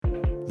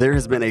There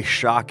has been a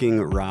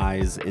shocking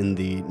rise in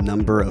the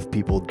number of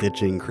people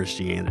ditching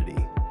Christianity,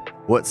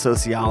 what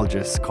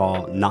sociologists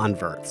call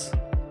non-verts.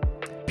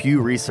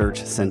 Pew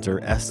Research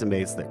Center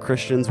estimates that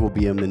Christians will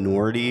be a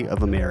minority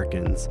of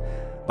Americans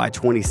by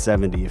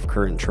 2070 if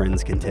current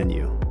trends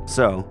continue.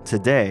 So,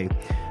 today,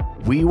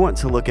 we want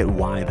to look at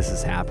why this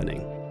is happening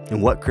and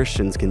what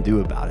Christians can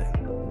do about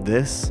it.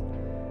 This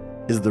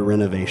is the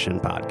Renovation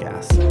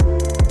Podcast.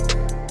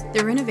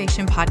 The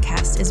Renovation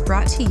Podcast is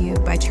brought to you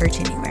by Church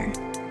Anywhere.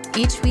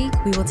 Each week,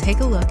 we will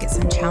take a look at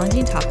some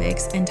challenging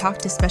topics and talk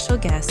to special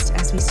guests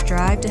as we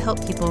strive to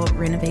help people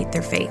renovate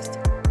their faith.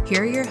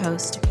 Here are your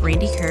hosts,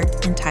 Randy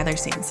Kirk and Tyler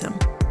Sansom.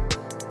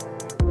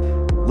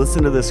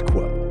 Listen to this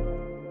quote.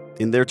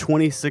 In their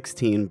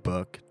 2016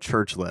 book,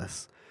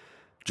 Churchless,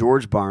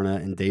 George Barna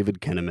and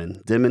David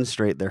Kinnaman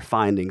demonstrate their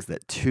findings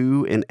that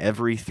 2 in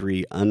every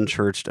 3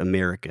 unchurched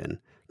American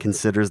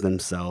considers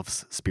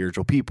themselves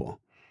spiritual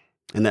people,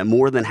 and that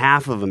more than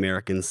half of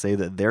Americans say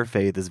that their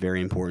faith is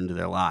very important to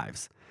their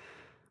lives.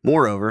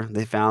 Moreover,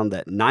 they found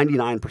that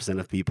 99%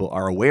 of people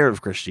are aware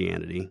of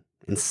Christianity,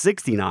 and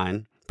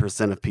 69%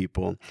 of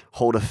people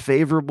hold a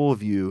favorable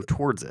view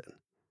towards it.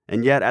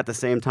 And yet, at the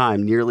same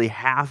time, nearly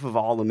half of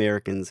all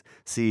Americans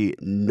see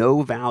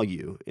no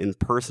value in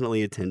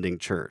personally attending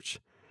church.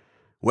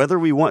 Whether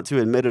we want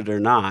to admit it or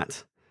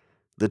not,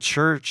 the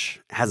church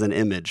has an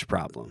image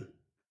problem.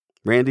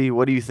 Randy,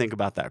 what do you think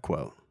about that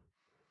quote?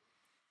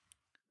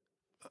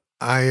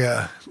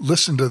 I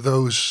listened to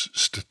those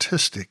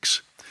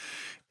statistics,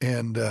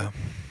 and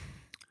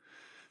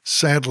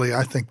sadly,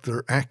 I think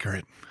they're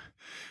accurate,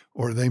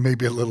 or they may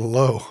be a little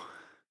low.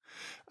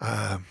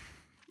 I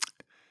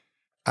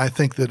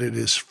think that it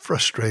is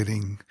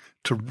frustrating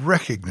to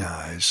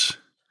recognize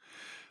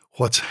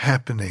what's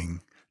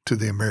happening to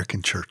the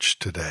American church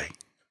today.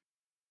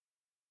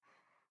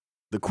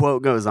 The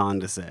quote goes on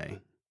to say,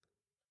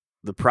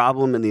 "The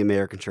problem in the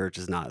American church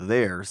is not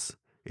theirs,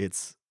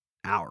 it's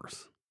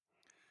ours."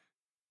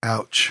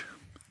 Ouch.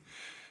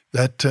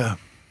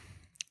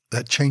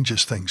 That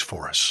changes things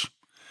for us.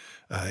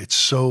 It's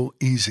so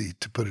easy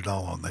to put it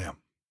all on them.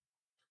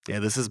 Yeah,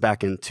 this is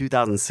back in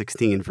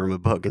 2016 from a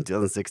book in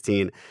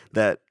 2016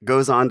 that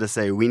goes on to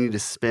say we need to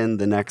spend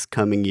the next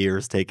coming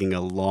years taking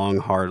a long,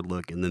 hard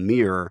look in the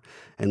mirror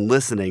and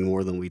listening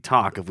more than we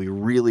talk if we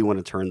really want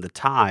to turn the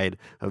tide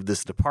of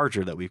this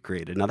departure that we've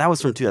created. Now, that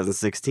was from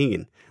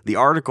 2016. The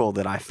article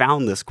that I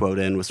found this quote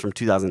in was from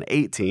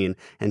 2018,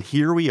 and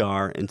here we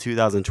are in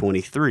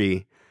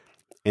 2023,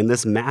 and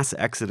this mass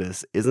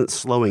exodus isn't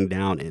slowing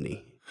down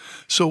any.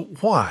 So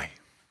why?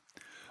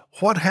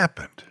 What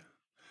happened?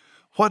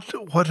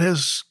 What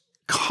has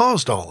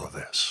caused all of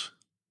this?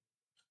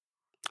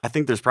 I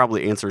think there's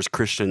probably answers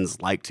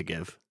Christians like to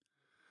give.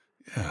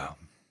 Yeah.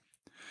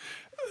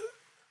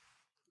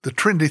 The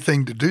trendy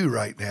thing to do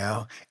right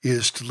now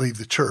is to leave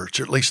the church.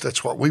 At least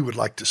that's what we would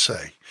like to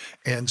say.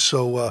 And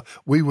so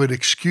we would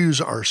excuse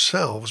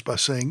ourselves by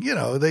saying,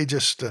 they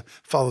just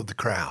followed the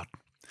crowd.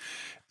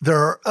 There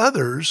are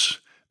others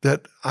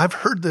that I've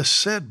heard this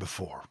said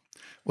before.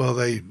 Well,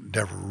 they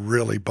never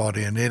really bought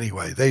in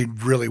anyway. They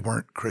really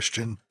weren't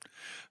Christian.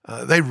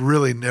 They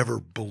really never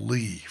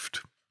believed.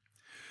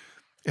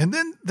 And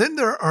then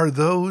there are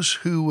those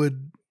who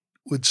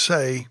would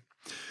say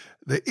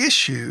the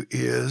issue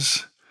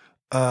is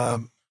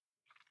the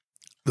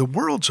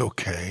world's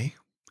okay.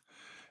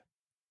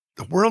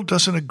 The world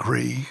doesn't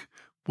agree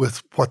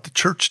with what the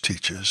church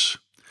teaches.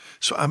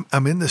 So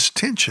I'm in this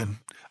tension.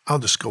 I'll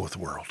just go with the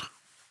world.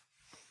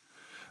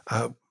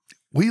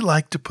 We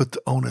like to put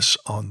the onus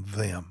on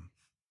them,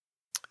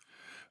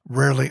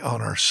 rarely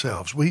on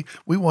ourselves. We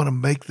want to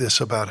make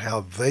this about how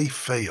they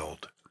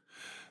failed,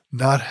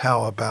 not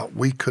how about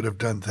we could have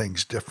done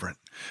things different.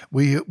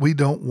 We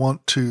don't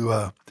want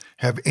to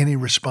have any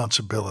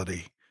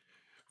responsibility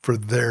for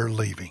their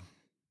leaving.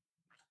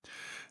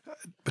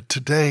 But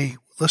today,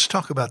 let's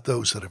talk about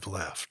those that have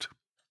left.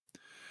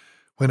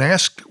 When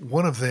asked,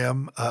 one of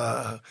them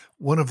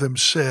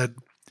said,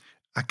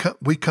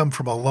 we come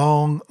from a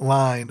long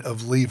line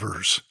of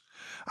leavers.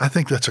 I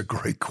think that's a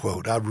great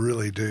quote. I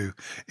really do.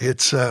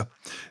 It's there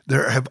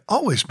have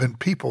always been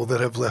people that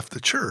have left the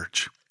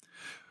church,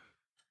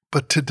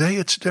 but today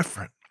it's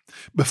different.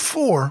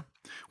 Before,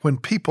 when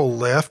people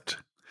left,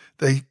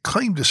 they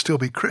claimed to still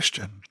be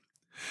Christian,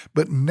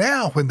 but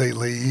now when they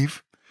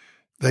leave,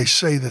 they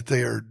say that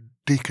they are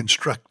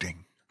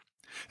deconstructing.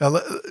 Now,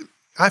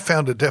 I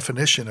found a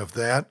definition of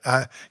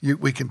that.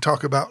 We can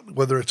talk about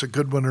whether it's a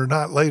good one or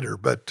not later,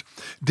 but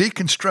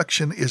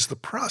deconstruction is the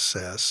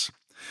process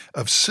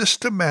of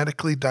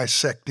systematically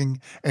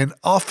dissecting and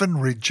often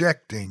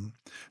rejecting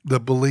the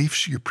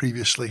beliefs you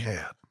previously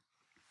had.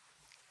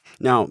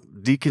 Now,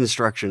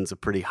 deconstruction is a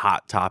pretty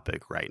hot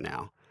topic right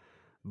now,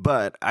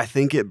 but I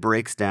think it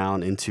breaks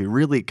down into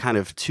really kind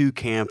of 2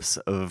 camps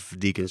of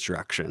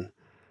deconstruction.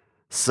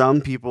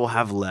 Some people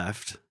have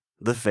left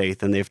the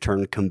faith and they've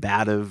turned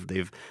combative,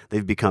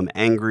 they've become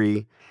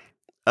angry.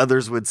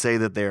 Others would say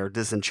that they are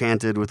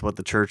disenchanted with what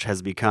the church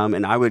has become,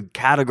 and I would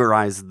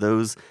categorize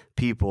those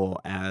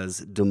people as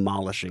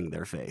demolishing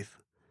their faith.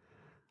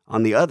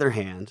 On the other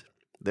hand,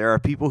 there are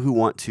people who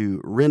want to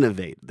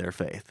renovate their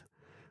faith.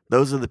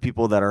 Those are the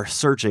people that are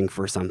searching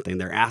for something.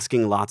 They're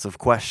asking lots of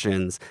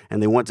questions,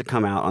 and they want to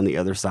come out on the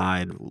other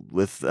side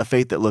with a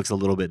faith that looks a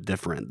little bit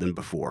different than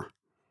before.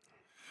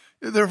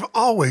 There have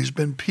always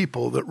been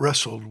people that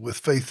wrestled with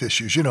faith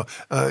issues.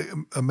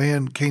 A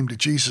man came to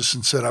Jesus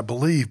and said, "I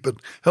believe, but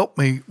help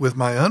me with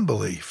my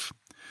unbelief."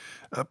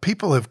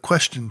 People have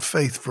questioned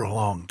faith for a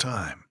long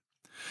time,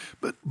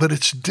 but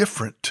it's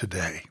different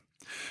today.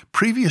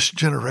 Previous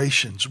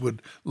generations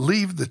would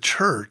leave the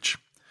church,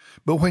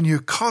 but when you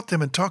caught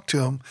them and talked to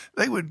them,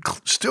 they would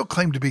still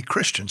claim to be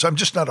Christians. I'm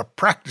just not a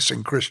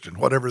practicing Christian,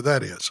 whatever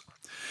that is.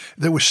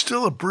 There was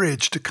still a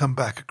bridge to come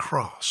back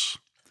across.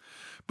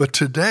 But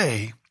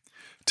today,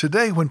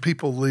 when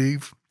people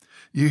leave,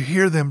 you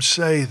hear them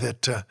say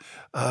that,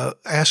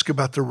 ask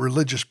about their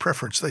religious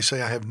preference. They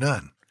say, "I have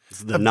none."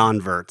 It's the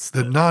non-verts.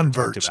 The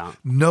non-verts,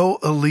 no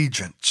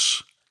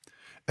allegiance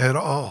at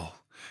all.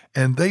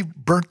 And they've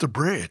burnt the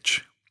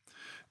bridge.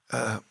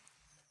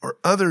 Or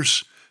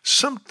others,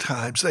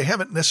 sometimes they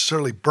haven't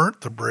necessarily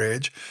burnt the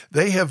bridge.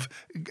 They have,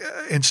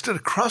 instead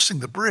of crossing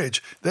the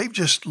bridge, they've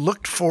just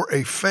looked for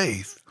a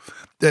faith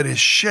that is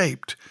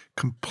shaped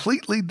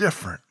completely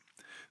different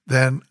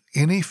than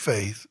any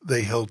faith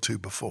they held to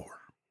before.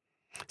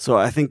 So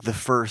I think the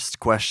first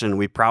question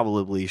we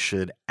probably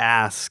should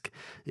ask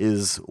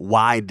is,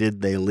 why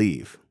did they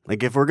leave?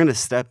 Like, if we're going to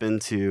step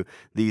into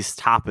these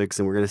topics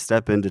and we're going to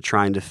step into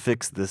trying to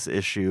fix this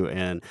issue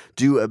and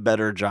do a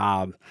better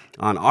job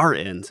on our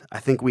end, I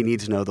think we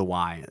need to know the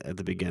why at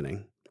the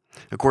beginning.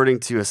 According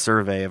to a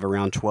survey of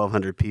around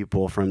 1,200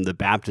 people from the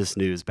Baptist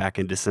News back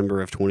in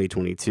December of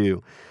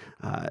 2022,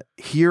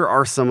 here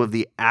are some of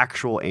the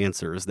actual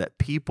answers that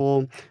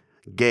people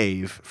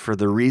gave for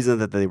the reason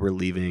that they were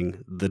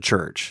leaving the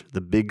church,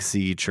 the Big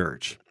C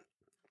church.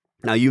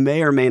 Now, you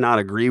may or may not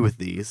agree with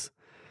these,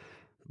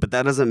 but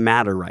that doesn't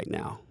matter right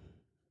now,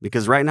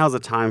 because right now is a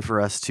time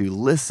for us to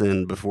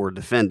listen before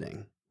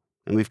defending.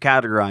 And we've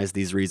categorized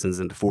these reasons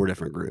into 4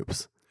 different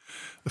groups.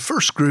 The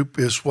first group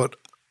is what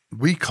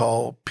we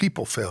call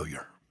people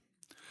failure.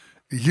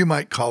 You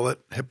might call it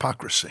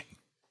hypocrisy.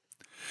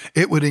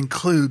 It would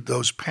include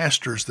those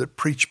pastors that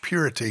preach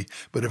purity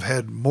but have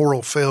had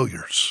moral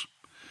failures.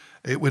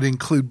 It would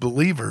include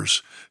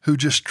believers who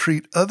just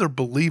treat other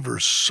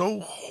believers so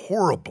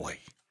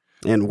horribly.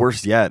 And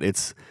worse yet,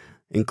 it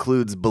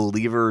includes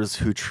believers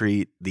who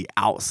treat the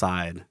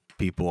outside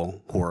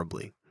people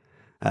horribly.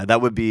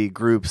 That would be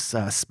groups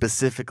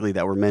specifically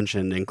that were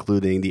mentioned,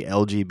 including the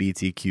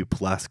LGBTQ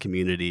plus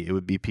community. It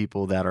would be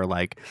people that are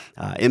like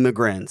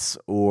immigrants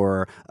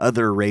or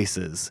other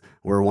races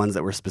were ones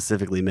that were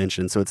specifically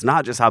mentioned. So it's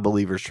not just how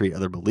believers treat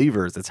other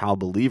believers, it's how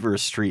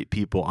believers treat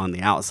people on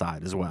the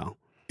outside as well.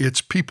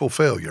 It's people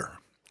failure.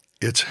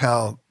 It's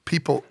how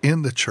people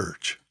in the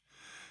church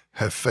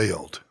have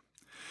failed.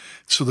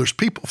 So there's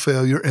people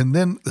failure. And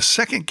then the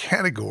second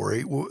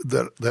category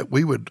that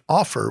we would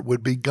offer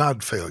would be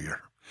God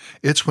failure.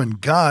 It's when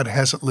God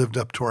hasn't lived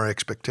up to our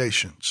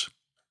expectations.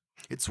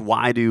 It's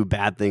why do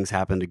bad things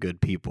happen to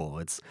good people?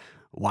 It's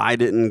why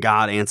didn't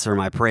God answer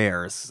my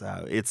prayers?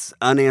 It's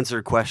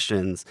unanswered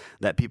questions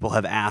that people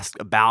have asked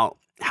about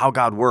how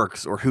God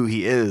works or who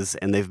he is,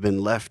 and they've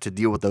been left to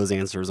deal with those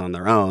answers on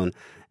their own,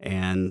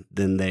 and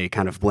then they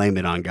kind of blame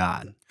it on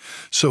God.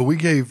 So we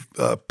gave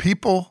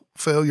people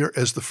failure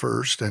as the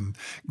first and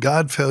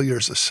God failure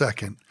as the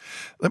second.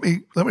 Let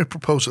me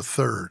propose a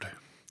third.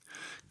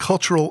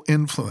 Cultural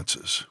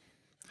influences.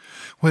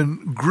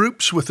 When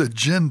groups with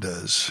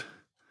agendas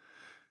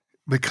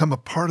become a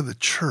part of the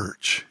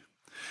church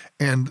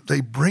and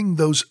they bring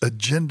those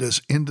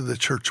agendas into the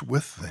church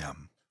with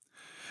them,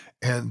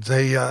 and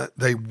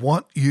they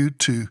want you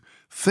to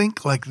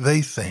think like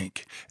they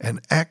think and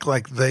act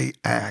like they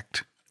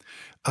act.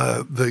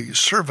 The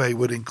survey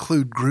would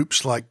include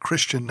groups like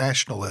Christian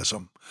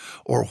nationalism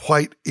or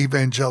white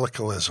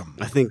evangelicalism.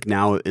 I think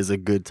now is a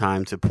good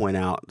time to point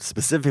out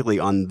specifically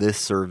on this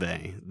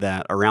survey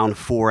that around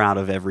 4 out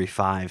of every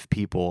 5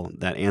 people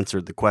that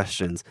answered the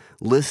questions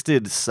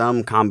listed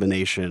some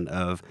combination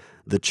of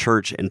the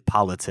church and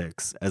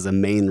politics as a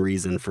main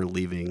reason for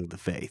leaving the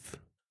faith.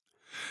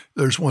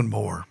 There's one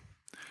more.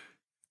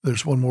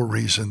 There's one more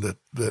reason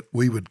that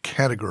we would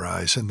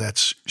categorize, and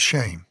that's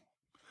shame.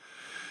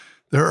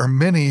 There are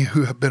many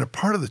who have been a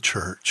part of the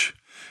church,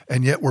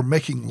 and yet were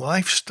making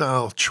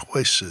lifestyle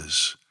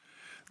choices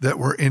that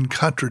were in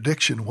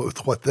contradiction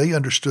with what they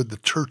understood the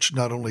church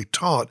not only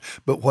taught,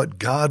 but what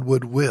God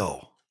would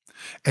will.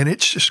 And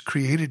it's just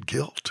created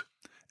guilt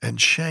and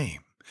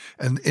shame.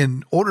 And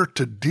in order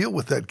to deal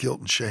with that guilt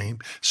and shame,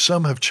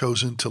 some have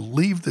chosen to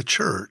leave the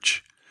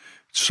church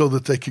so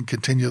that they can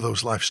continue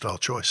those lifestyle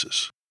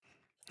choices.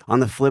 On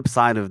the flip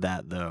side of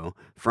that, though,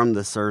 from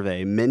the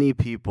survey, many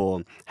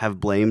people have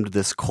blamed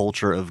this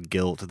culture of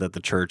guilt that the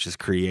church has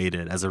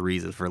created as a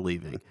reason for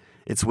leaving.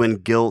 It's when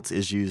guilt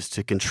is used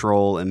to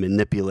control and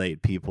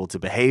manipulate people to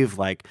behave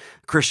like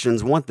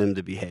Christians want them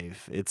to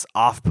behave. It's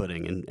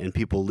off-putting, and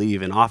people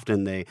leave, and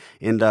often they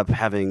end up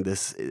having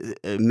this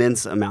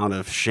immense amount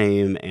of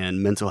shame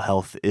and mental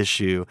health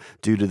issue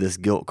due to this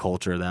guilt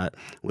culture that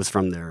was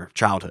from their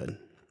childhood.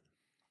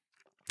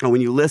 And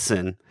when you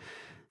listen,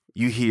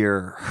 you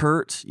hear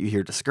hurt, you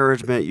hear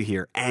discouragement, you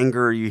hear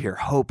anger, you hear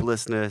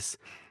hopelessness.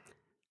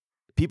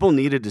 People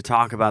needed to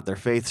talk about their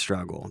faith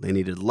struggle. They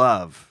needed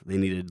love. They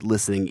needed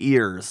listening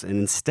ears. And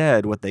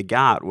instead, what they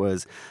got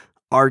was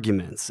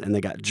arguments, and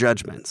they got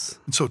judgments.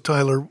 And so,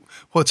 Tyler,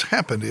 what's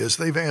happened is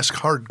they've asked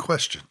hard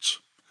questions,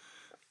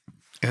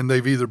 and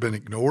they've either been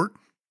ignored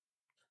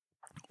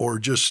or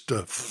just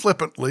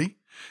flippantly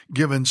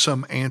given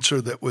some answer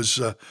that was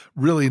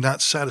really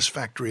not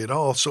satisfactory at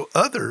all. So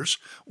others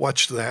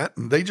watched that,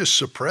 and they just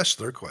suppressed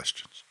their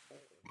questions.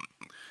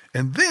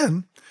 And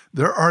then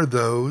there are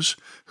those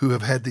who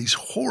have had these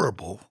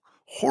horrible,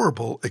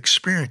 horrible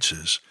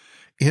experiences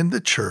in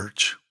the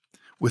church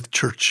with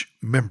church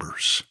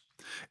members.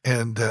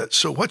 And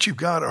so what you've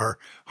got are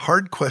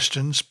hard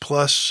questions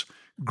plus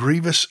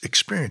grievous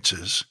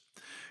experiences,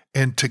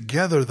 and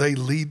together they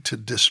lead to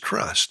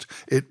distrust.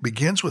 It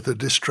begins with a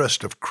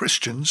distrust of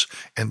Christians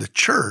and the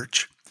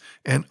church,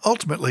 and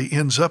ultimately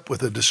ends up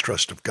with a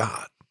distrust of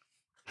God.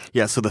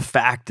 Yeah, so the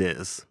fact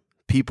is,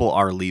 people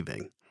are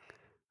leaving.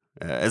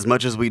 As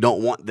much as we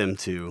don't want them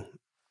to,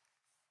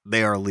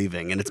 they are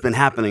leaving. And it's been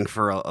happening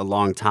for a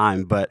long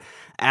time. But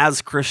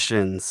as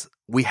Christians,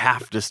 we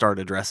have to start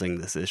addressing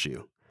this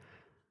issue.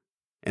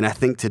 And I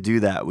think to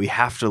do that, we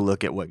have to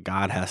look at what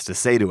God has to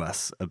say to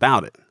us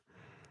about it.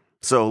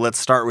 So let's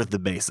start with the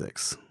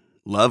basics.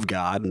 Love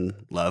God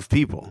and love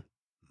people.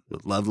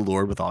 Love the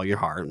Lord with all your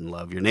heart and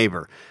love your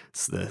neighbor.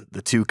 It's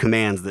the two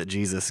commands that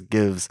Jesus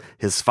gives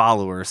his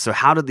followers. So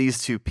how do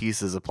these two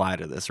pieces apply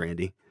to this,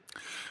 Randy?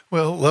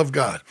 Well, love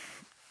God.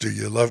 Do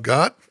you love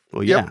God?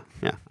 Well, yeah,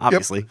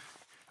 obviously. Yep.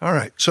 All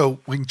right, so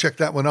we can check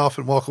that one off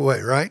and walk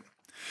away, right?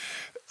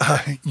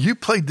 You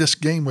played this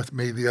game with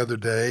me the other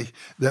day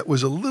that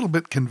was a little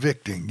bit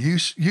convicting.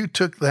 You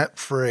took that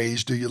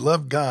phrase, do you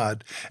love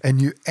God,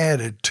 and you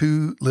added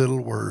two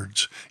little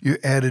words. You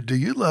added, do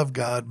you love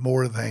God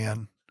more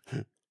than?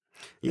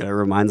 Yeah, it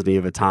reminds me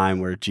of a time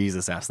where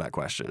Jesus asked that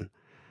question.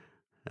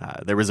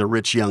 There was a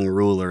rich young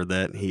ruler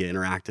that he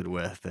interacted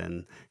with,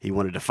 and he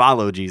wanted to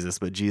follow Jesus,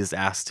 but Jesus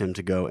asked him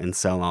to go and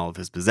sell all of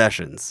his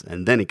possessions,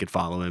 and then he could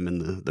follow him,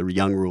 and the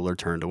young ruler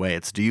turned away.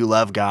 It's, do you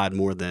love God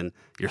more than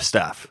your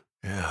stuff?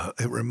 Yeah,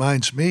 it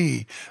reminds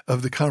me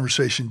of the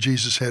conversation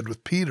Jesus had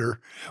with Peter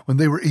when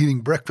they were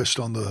eating breakfast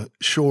on the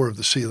shore of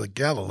the Sea of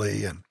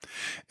Galilee,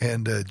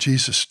 and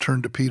Jesus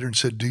turned to Peter and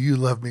said, do you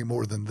love me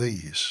more than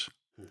these?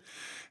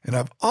 And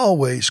I've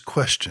always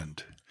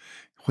questioned,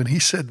 when he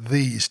said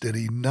these, did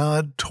he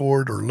nod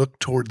toward or look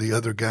toward the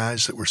other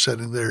guys that were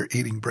sitting there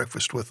eating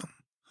breakfast with him?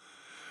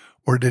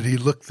 Or did he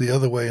look the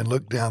other way and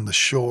look down the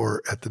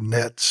shore at the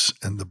nets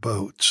and the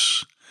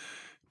boats?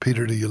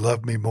 Peter, do you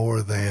love me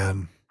more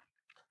than...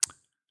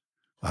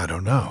 I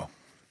don't know.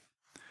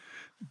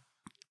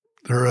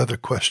 There are other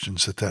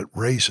questions that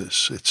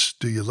raises. It's,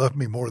 do you love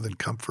me more than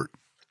comfort?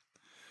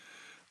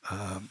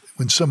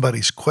 When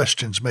somebody's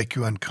questions make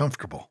you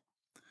uncomfortable,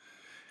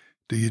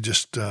 do you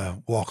just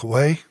walk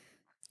away?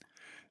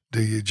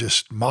 Do you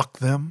just mock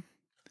them?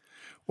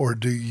 Or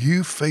do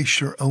you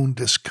face your own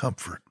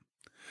discomfort,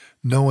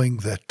 knowing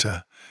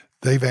that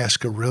they've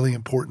asked a really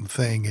important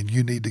thing and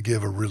you need to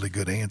give a really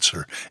good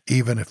answer,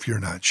 even if you're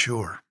not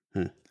sure?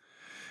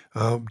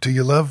 Do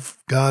you love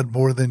God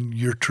more than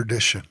your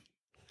tradition?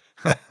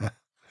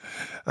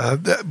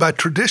 By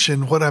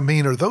tradition, what I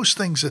mean are those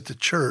things that the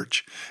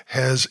church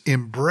has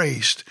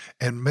embraced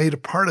and made a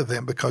part of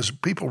them because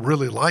people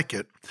really like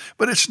it,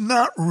 but it's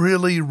not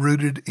really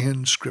rooted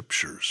in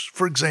scriptures.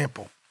 For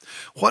example,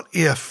 what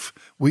if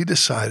we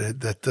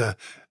decided that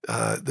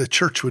the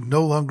church would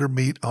no longer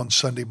meet on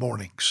Sunday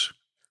mornings?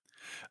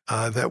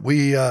 That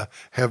we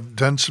have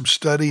done some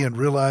study and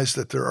realized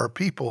that there are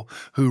people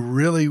who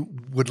really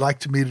would like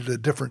to meet at a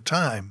different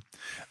time.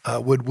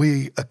 Would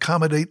we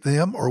accommodate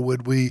them, or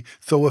would we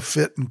throw a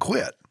fit and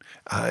quit?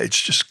 It's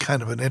just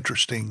kind of an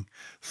interesting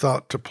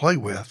thought to play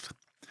with.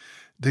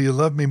 Do you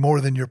love me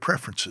more than your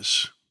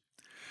preferences?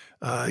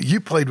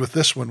 You played with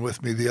this one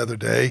with me the other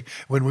day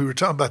when we were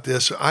talking about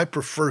this. I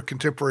prefer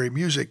contemporary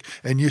music,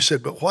 and you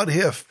said, but what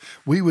if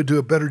we would do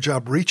a better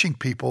job reaching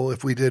people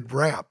if we did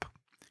rap,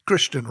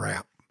 Christian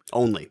rap?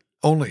 Only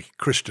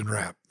Christian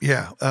rap.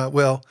 Yeah.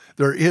 Well,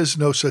 there is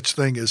no such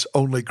thing as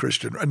only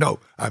Christian. No,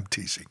 I'm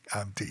teasing.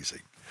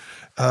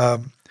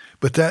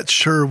 But that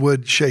sure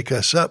would shake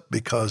us up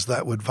because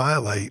that would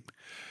violate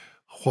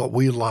what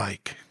we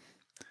like.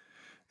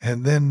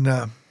 And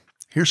then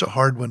here's a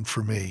hard one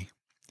for me.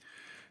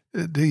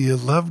 Do you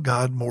love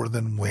God more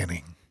than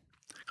winning?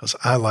 Because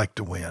I like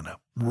to win. I'm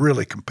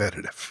really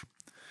competitive.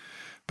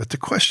 But the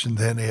question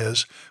then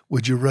is,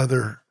 would you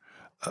rather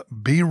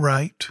be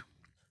right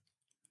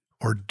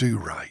or do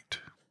right.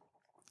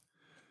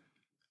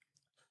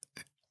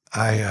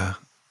 I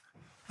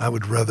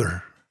would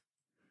rather,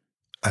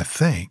 I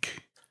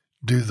think,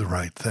 do the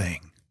right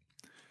thing,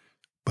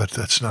 but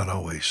that's not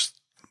always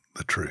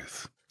the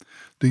truth.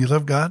 Do you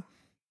love God?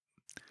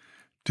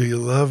 Do you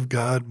love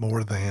God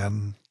more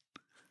than,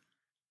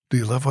 do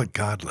you love what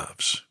God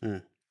loves?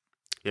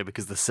 Yeah,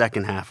 because the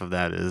second half of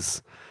that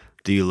is,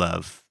 do you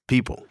love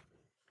people?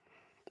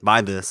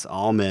 By this,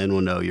 all men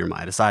will know you're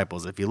my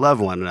disciples, if you love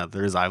one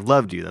another as I've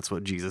loved you. That's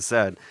what Jesus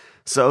said.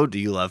 So, do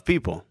you love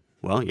people?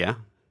 Well, yeah.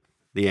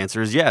 The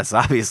answer is yes.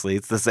 Obviously,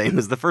 it's the same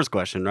as the first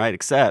question, right?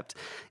 Except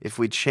if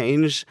we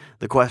change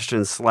the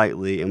question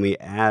slightly and we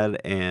add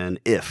an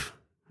if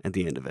at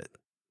the end of it.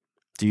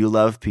 Do you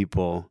love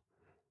people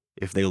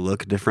if they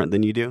look different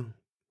than you do?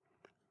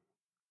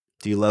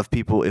 Do you love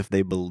people if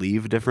they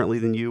believe differently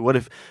than you? What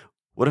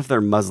if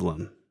they're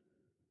Muslim?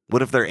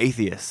 What if they're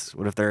atheists?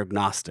 What if they're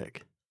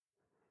agnostic?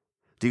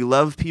 Do you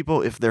love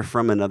people if they're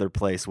from another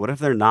place? What if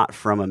they're not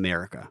from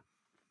America?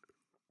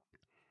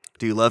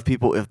 Do you love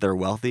people if they're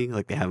wealthy,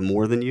 like they have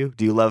more than you?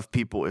 Do you love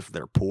people if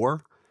they're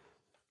poor?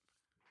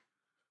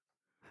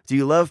 Do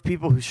you love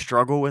people who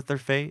struggle with their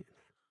faith?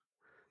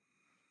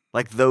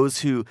 Like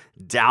those who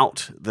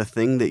doubt the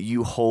thing that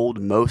you hold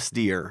most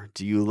dear.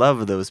 Do you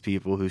love those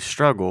people who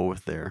struggle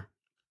with their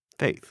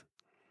faith?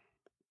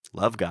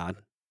 Love God,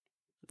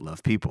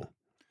 love people.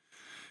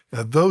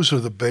 Now, those are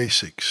the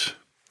basics.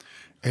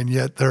 And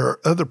yet there are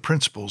other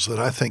principles that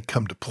I think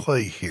come to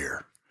play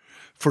here.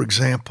 For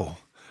example,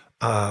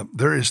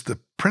 there is the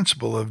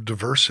principle of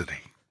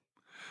diversity.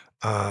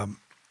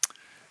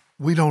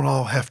 We don't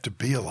all have to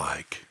be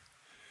alike,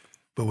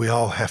 but we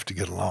all have to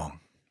get along.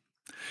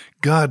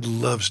 God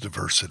loves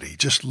diversity.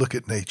 Just look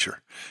at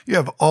nature. You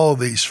have all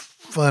these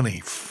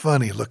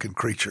funny looking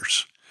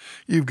creatures.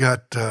 You've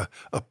got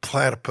a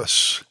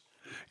platypus.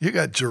 You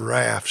got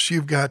giraffes.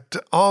 You've got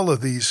all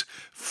of these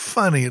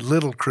funny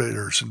little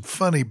critters and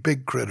funny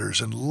big critters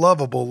and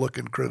lovable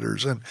looking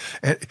critters. And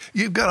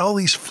you've got all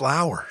these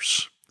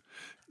flowers,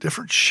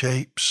 different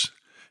shapes,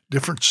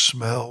 different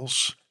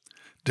smells,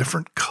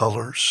 different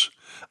colors.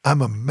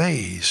 I'm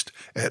amazed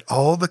at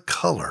all the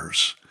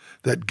colors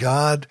that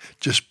God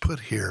just put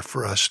here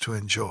for us to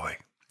enjoy.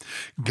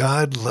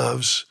 God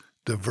loves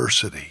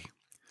diversity,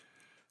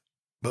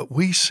 but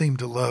we seem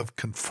to love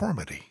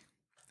conformity.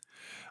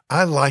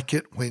 I like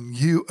it when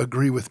you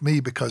agree with me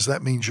because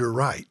that means you're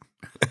right.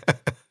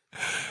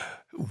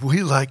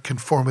 We like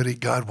conformity.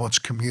 God wants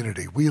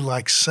community. We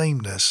like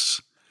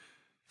sameness.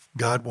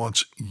 God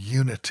wants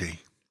unity.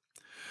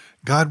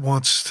 God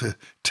wants to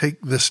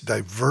take this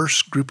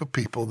diverse group of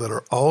people that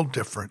are all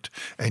different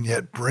and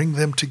yet bring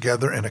them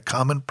together in a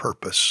common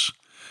purpose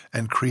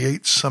and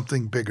create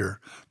something bigger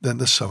than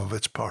the sum of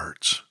its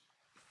parts.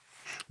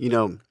 You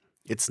know,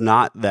 it's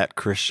not that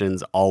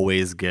Christians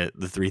always get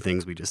the three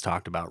things we just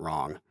talked about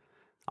wrong.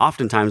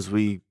 Oftentimes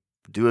we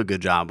do a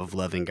good job of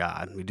loving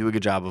God. We do a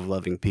good job of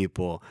loving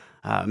people.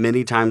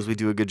 Many times we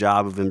do a good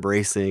job of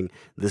embracing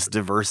this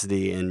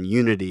diversity and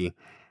unity.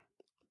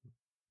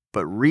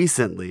 But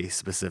recently,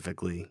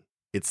 specifically,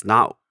 it's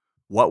not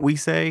what we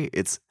say,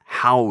 it's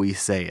how we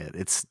say it.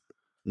 It's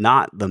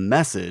not the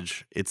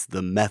message, it's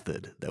the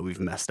method that we've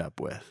messed up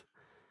with.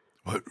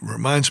 Well, it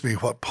reminds me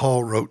what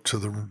Paul wrote to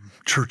the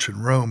church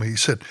in Rome. He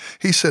said,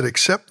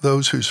 "Except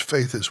those whose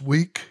faith is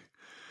weak,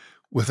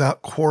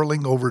 without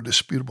quarreling over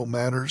disputable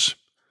matters."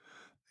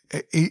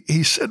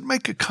 He said,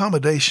 make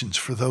accommodations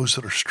for those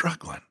that are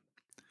struggling.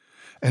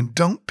 And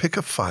don't pick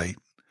a fight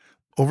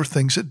over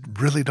things that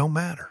really don't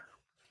matter.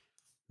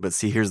 But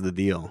see, here's the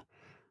deal.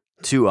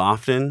 Too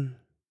often,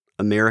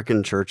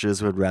 American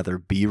churches would rather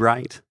be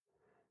right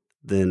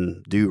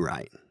than do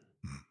right.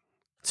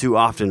 Too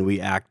often, we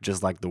act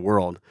just like the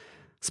world,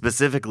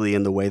 specifically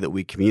in the way that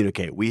we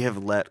communicate. We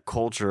have let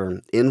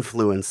culture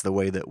influence the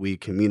way that we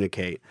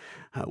communicate.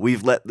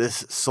 We've let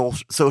this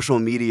social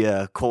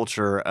media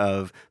culture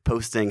of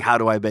posting, how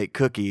do I bake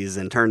cookies,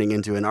 and turning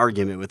into an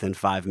argument within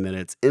 5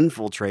 minutes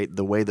infiltrate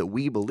the way that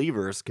we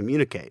believers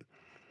communicate.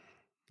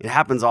 It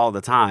happens all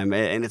the time,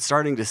 and it's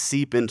starting to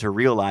seep into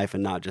real life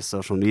and not just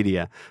social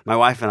media. My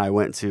wife and I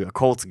went to a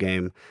Colts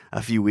game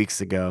a few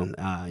weeks ago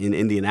in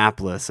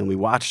Indianapolis, and we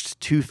watched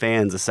two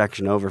fans a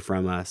section over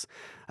from us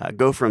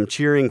go from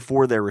cheering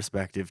for their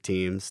respective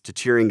teams to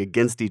cheering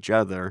against each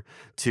other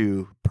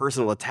to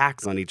personal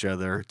attacks on each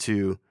other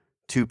to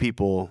two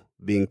people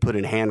being put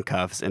in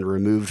handcuffs and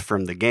removed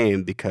from the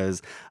game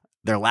because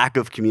their lack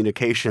of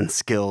communication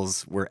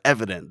skills were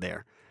evident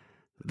there.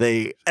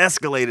 They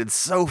escalated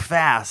so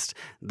fast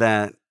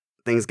that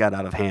things got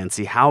out of hand.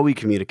 See, how we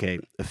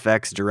communicate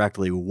affects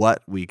directly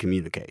what we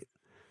communicate.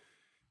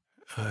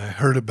 I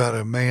heard about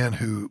a man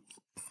who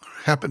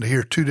happened to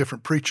hear two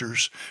different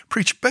preachers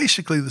preach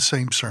basically the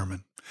same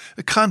sermon.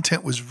 The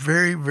content was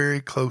very,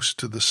 very close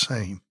to the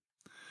same.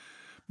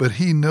 But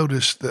he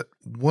noticed that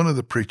one of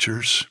the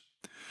preachers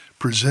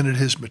presented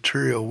his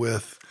material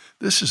with,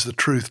 "This is the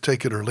truth,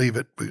 take it or leave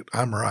it, but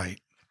I'm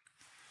right."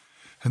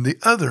 And the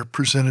other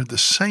presented the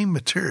same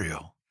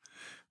material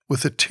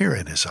with a tear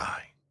in his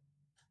eye.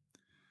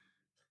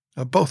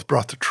 Both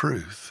brought the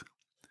truth.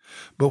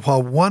 But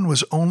while one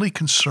was only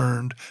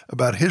concerned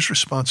about his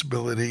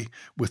responsibility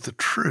with the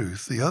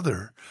truth, the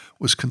other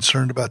was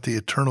concerned about the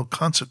eternal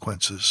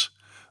consequences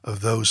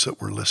of those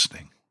that were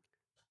listening.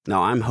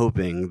 Now, I'm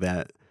hoping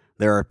that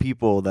there are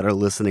people that are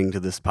listening to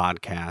this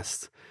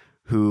podcast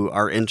who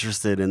are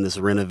interested in this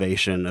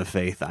renovation of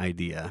faith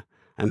idea.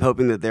 I'm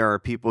hoping that there are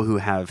people who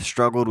have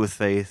struggled with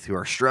faith, who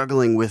are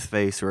struggling with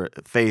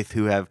faith,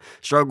 who have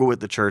struggled with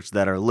the church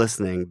that are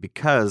listening,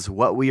 because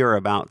what we are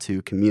about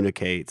to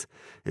communicate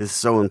is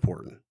so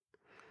important.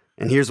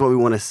 And here's what we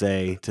want to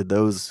say to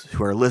those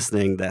who are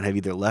listening that have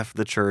either left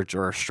the church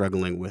or are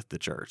struggling with the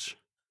church.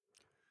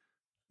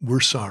 We're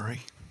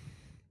sorry.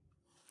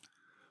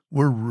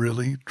 We're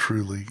really,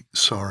 truly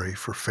sorry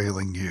for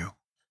failing you.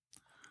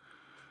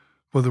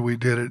 Whether we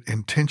did it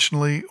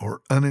intentionally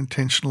or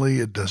unintentionally,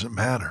 it doesn't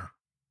matter.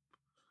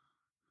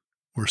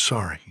 We're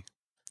sorry.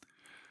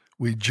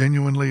 We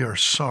genuinely are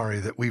sorry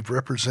that we've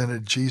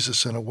represented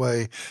Jesus in a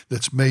way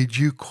that's made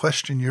you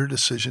question your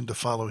decision to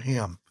follow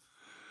him,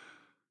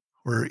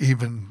 or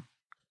even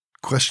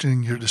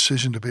questioning your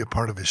decision to be a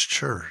part of his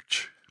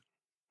church.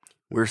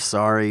 We're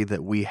sorry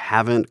that we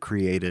haven't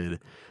created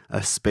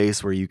a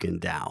space where you can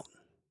doubt.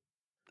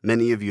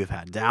 Many of you have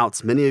had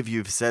doubts. Many of you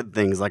have said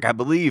things like, "I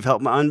believe,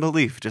 help my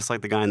unbelief," just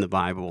like the guy in the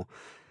Bible.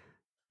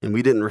 And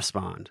we didn't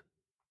respond.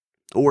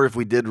 Or if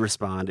we did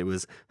respond, it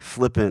was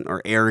flippant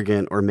or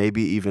arrogant or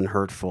maybe even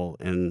hurtful.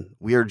 And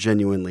we are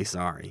genuinely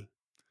sorry.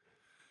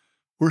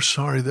 We're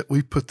sorry that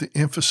we put the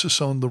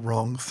emphasis on the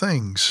wrong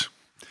things.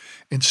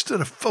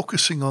 Instead of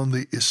focusing on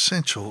the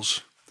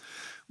essentials,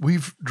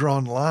 we've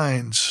drawn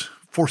lines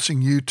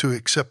forcing you to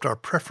accept our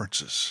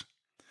preferences.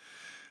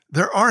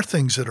 There are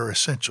things that are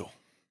essential.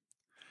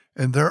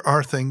 And there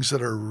are things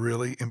that are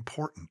really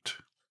important.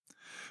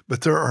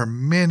 But there are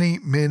many,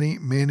 many,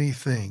 many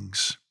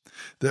things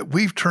that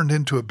we've turned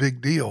into a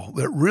big deal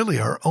that really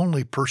are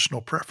only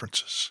personal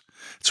preferences.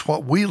 It's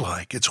what we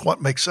like. It's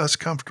what makes us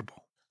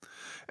comfortable.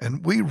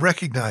 And we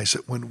recognize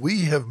that when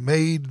we have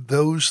made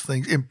those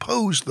things,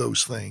 imposed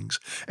those things,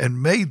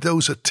 and made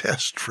those a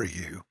test for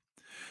you,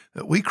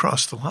 that we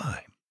crossed the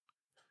line.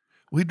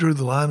 We drew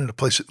the line in a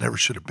place it never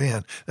should have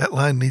been. That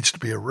line needs to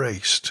be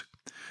erased.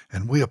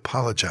 And we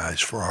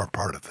apologize for our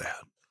part of that.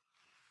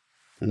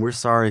 And we're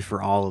sorry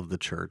for all of the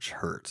church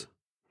hurt.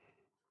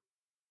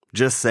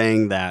 Just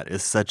saying that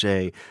is such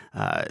a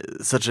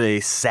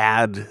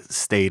sad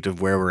state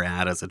of where we're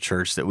at as a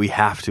church that we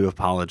have to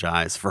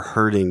apologize for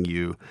hurting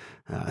you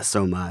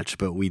so much,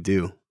 but we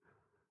do.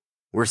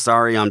 We're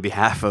sorry on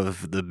behalf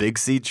of the Big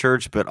C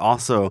Church, but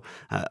also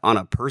on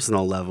a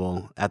personal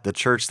level at the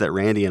church that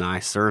Randy and I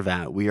serve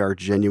at. We are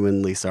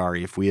genuinely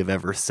sorry if we have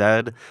ever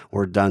said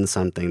or done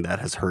something that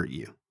has hurt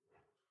you.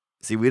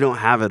 See, we don't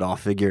have it all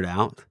figured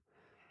out,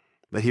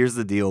 but here's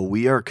the deal.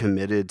 We are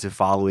committed to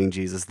following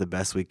Jesus the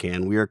best we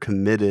can. We are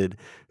committed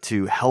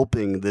to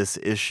helping this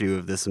issue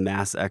of this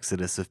mass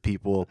exodus of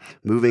people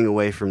moving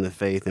away from the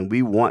faith, and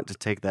we want to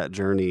take that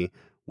journey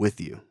with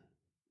you.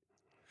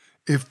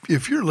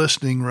 If you're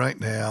listening right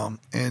now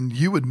and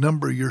you would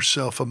number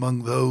yourself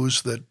among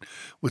those that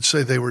would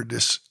say they were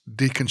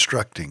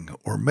deconstructing,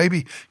 or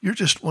maybe you're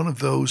just one of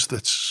those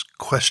that's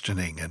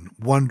questioning and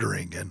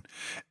wondering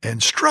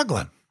and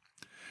struggling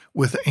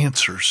with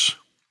answers,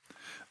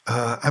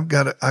 I've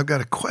got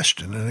a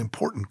question, an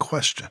important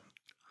question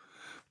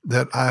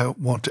that I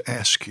want to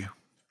ask you.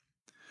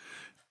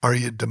 Are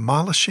you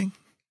demolishing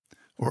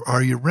or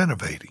are you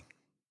renovating?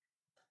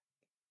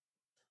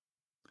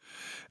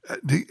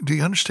 Do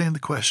you understand the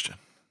question?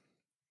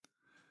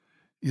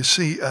 You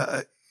see,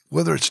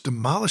 whether it's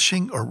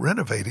demolishing or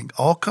renovating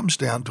all comes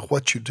down to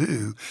what you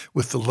do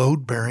with the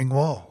load-bearing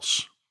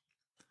walls.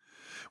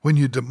 When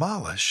you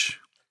demolish,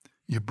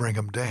 you bring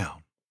them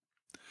down.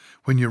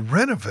 When you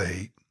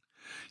renovate,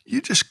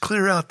 you just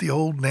clear out the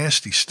old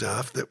nasty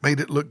stuff that made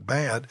it look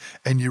bad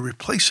and you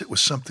replace it with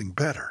something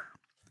better.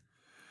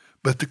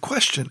 But the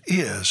question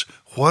is,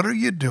 what are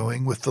you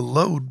doing with the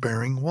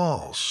load-bearing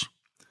walls?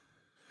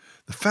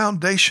 The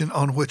foundation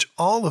on which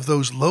all of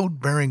those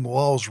load-bearing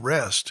walls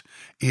rest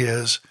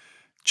is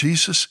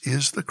Jesus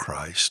is the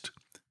Christ,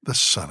 the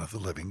Son of the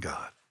living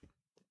God.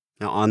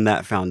 Now, on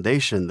that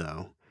foundation,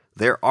 though,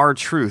 there are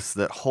truths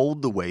that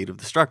hold the weight of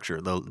the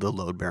structure, the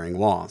load-bearing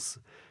walls.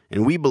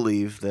 And we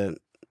believe that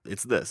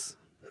it's this.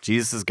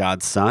 Jesus is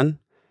God's Son.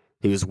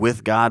 He was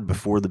with God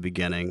before the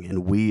beginning,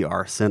 and we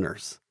are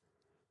sinners.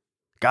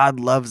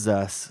 God loves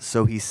us,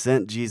 so he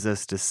sent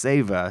Jesus to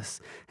save us,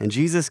 and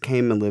Jesus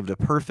came and lived a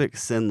perfect,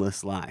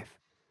 sinless life.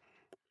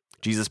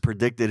 Jesus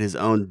predicted his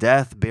own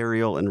death,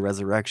 burial, and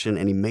resurrection,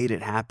 and he made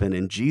it happen.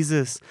 And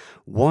Jesus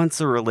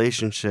wants a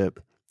relationship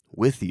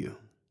with you.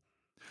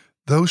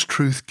 Those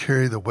truths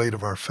carry the weight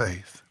of our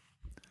faith.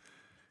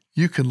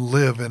 You can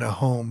live in a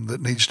home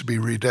that needs to be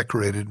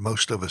redecorated.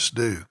 Most of us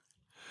do.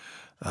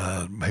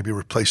 Maybe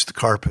replace the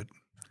carpet,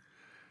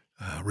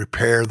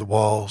 repair the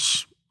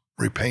walls,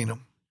 repaint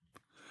them.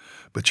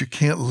 But you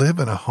can't live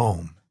in a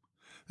home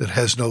that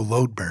has no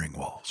load-bearing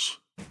walls.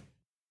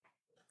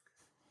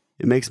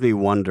 It makes me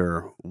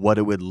wonder what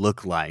it would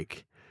look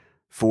like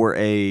for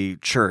a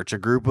church, a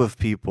group of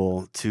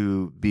people,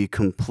 to be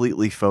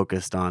completely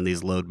focused on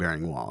these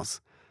load-bearing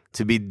walls,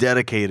 to be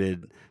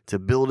dedicated to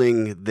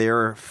building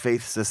their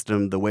faith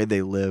system the way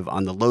they live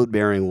on the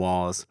load-bearing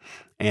walls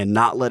and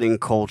not letting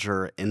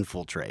culture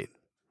infiltrate.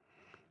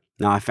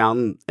 Now, I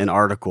found an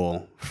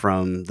article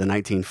from the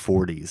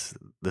 1940s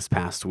this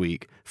past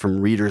week from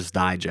Reader's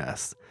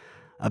Digest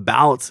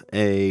about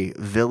a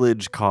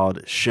village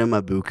called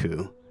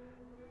Shimabuku.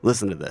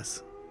 Listen to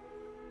this.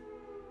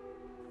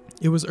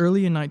 It was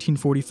early in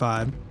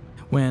 1945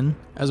 when,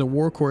 as a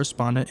war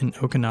correspondent in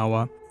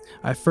Okinawa,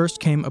 I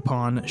first came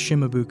upon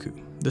Shimabuku,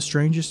 the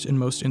strangest and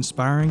most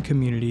inspiring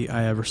community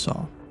I ever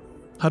saw.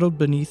 Huddled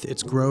beneath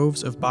its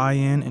groves of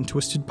bayan and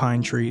twisted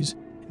pine trees,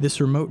 this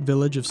remote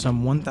village of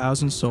some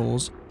 1,000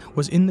 souls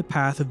was in the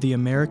path of the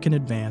American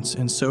advance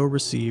and so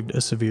received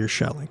a severe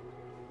shelling.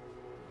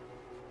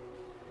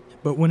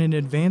 But when an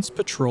advance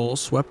patrol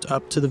swept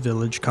up to the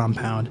village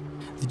compound,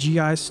 the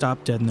GIs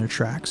stopped dead in their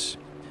tracks.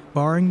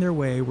 Barring their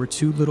way were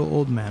two little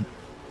old men.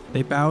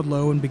 They bowed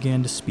low and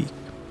began to speak.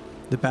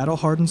 The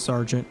battle-hardened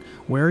sergeant,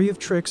 wary of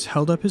tricks,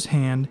 held up his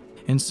hand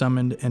and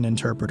summoned an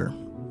interpreter.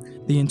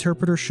 The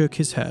interpreter shook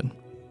his head.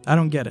 I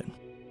don't get it.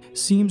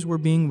 Seems we're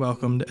being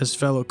welcomed as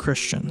fellow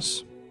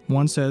Christians.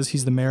 One says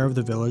he's the mayor of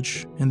the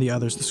village, and the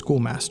other's the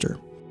schoolmaster.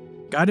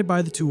 Guided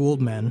by the two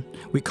old men,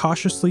 we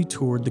cautiously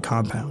toured the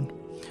compound.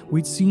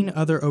 We'd seen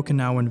other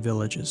Okinawan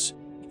villages,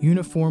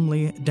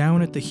 uniformly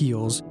down at the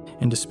heels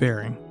and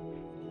despairing.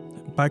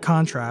 By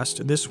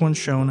contrast, this one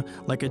shone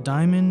like a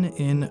diamond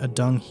in a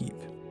dung heap.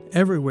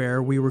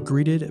 Everywhere we were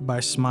greeted by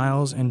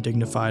smiles and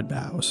dignified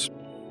bows.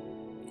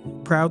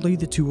 Proudly,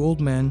 the two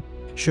old men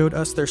showed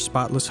us their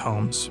spotless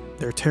homes,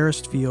 their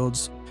terraced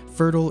fields,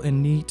 fertile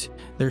and neat,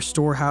 their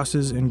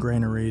storehouses and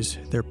granaries,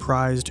 their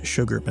prized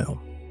sugar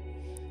mill.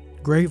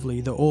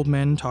 Gravely, the old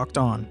men talked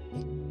on,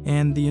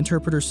 and the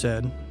interpreter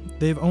said,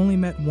 they've only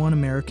met one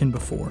American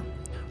before,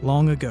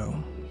 long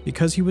ago.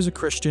 Because he was a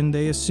Christian,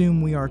 they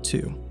assume we are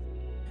too.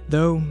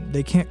 Though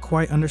they can't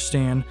quite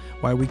understand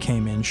why we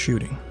came in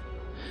shooting.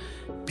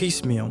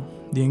 Piecemeal,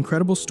 the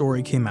incredible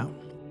story came out.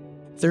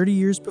 30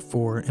 years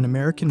before, an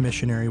American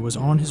missionary was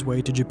on his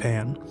way to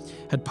Japan,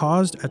 had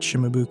paused at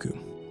Shimabuku.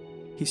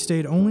 He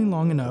stayed only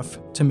long enough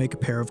to make a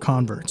pair of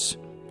converts,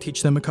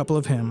 teach them a couple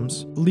of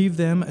hymns, leave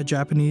them a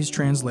Japanese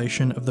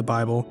translation of the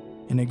Bible,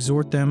 and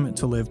exhort them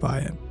to live by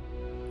it.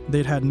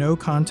 They'd had no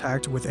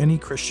contact with any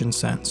Christian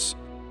since.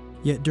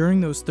 Yet during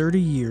those 30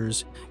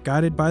 years,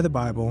 guided by the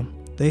Bible,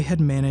 they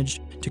had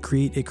managed to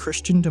create a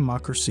Christian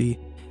democracy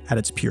at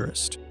its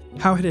purest.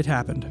 How had it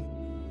happened?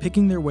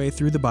 Picking their way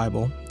through the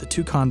Bible, the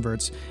two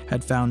converts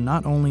had found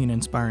not only an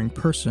inspiring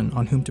person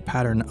on whom to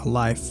pattern a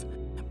life,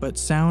 but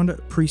sound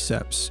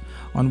precepts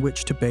on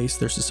which to base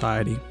their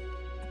society.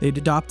 They'd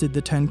adopted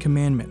the 10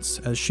 Commandments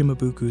as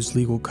Shimabuku's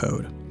legal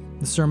code,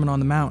 the Sermon on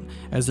the Mount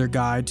as their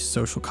guide to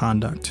social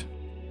conduct.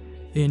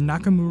 In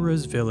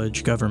Nakamura's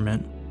village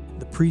government,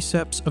 the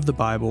precepts of the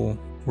Bible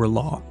were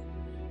law.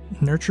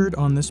 Nurtured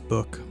on this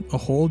book, a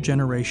whole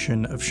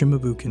generation of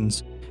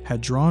Shimabukans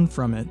had drawn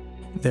from it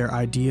their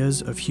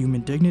ideas of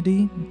human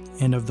dignity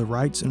and of the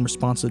rights and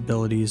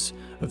responsibilities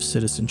of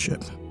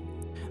citizenship.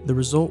 The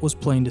result was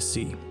plain to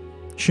see.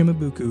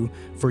 Shimabuku,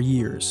 for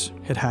years,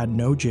 had had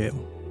no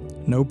jail,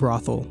 no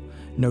brothel,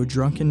 no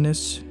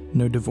drunkenness,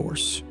 no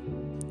divorce.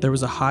 There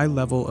was a high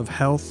level of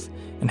health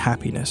and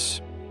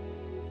happiness.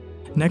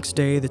 Next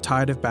day, the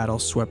tide of battle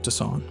swept us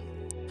on.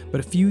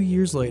 But a few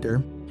years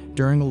later,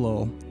 during a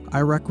lull,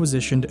 I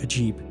requisitioned a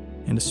jeep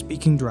and a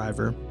speaking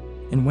driver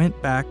and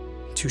went back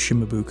to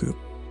Shimabuku.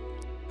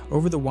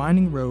 Over the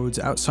winding roads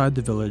outside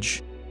the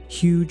village,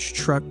 huge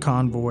truck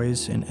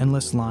convoys and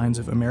endless lines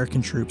of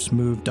American troops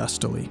moved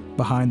dustily.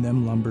 Behind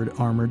them lumbered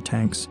armored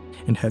tanks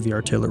and heavy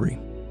artillery.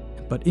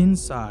 But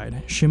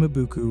inside,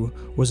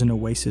 Shimabuku was an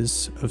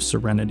oasis of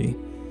serenity.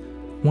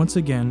 Once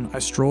again, I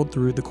strolled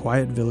through the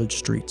quiet village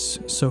streets,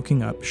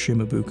 soaking up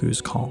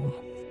Shimabuku's calm.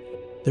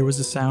 There was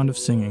a sound of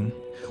singing.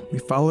 We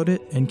followed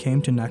it and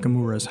came to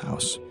Nakamura's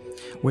house,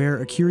 where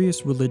a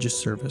curious religious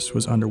service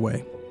was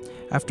underway.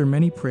 After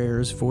many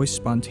prayers voiced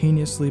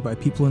spontaneously by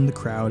people in the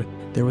crowd,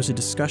 there was a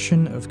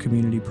discussion of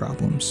community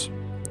problems.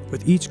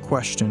 With each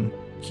question,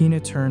 Hina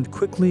turned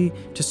quickly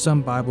to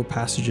some Bible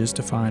passages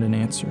to find an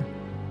answer.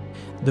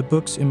 The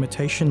book's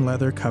imitation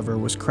leather cover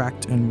was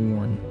cracked and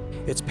worn,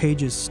 its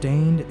pages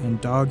stained and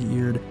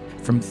dog-eared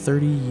from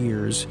 30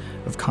 years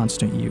of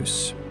constant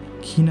use.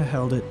 Hina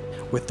held it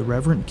with the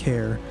reverent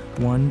care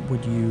one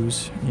would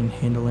use in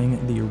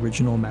handling the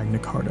original Magna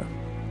Carta.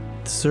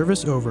 The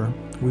service over,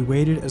 we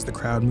waited as the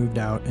crowd moved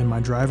out, and my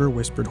driver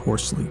whispered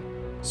hoarsely,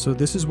 "So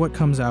this is what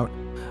comes out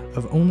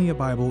of only a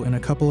Bible and a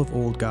couple of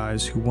old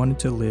guys who wanted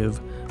to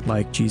live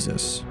like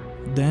Jesus."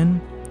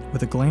 Then,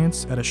 with a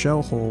glance at a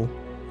shell hole,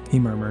 he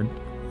murmured,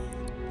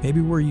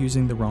 "Maybe we're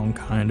using the wrong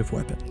kind of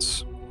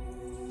weapons."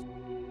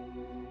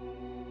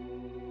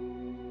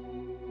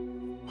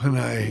 When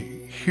I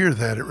hear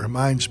that, it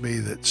reminds me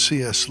that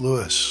C.S.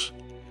 Lewis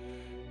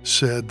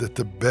said that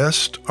the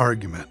best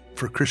argument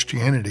for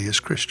Christianity is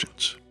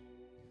Christians.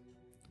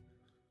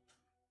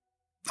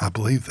 I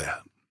believe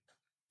that.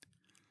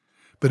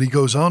 But he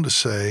goes on to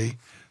say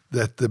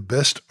that the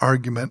best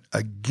argument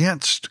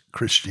against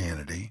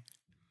Christianity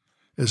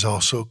is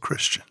also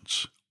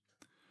Christians.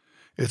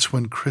 It's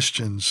when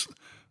Christians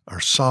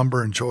are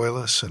somber and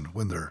joyless, and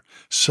when they're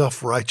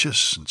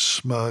self-righteous and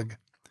smug,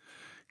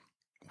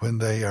 when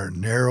they are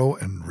narrow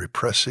and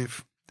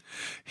repressive.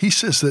 He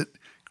says that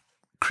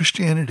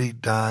Christianity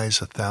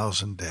dies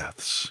 1,000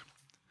 deaths.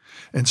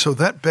 And so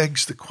that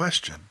begs the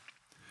question,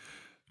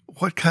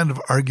 what kind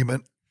of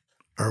argument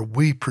are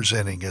we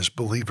presenting as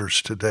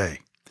believers today?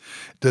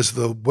 Does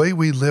the way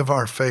we live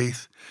our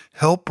faith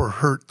help or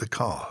hurt the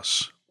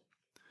cause?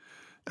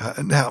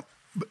 Now,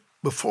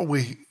 before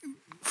we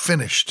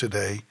finish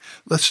today,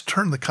 let's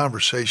turn the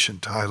conversation,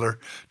 Tyler,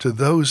 to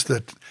those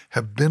that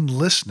have been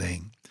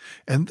listening,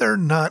 and they're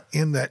not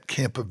in that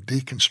camp of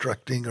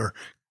deconstructing or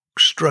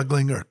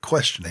struggling or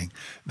questioning.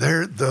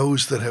 They're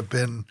those that have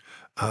been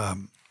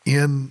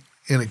in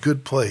a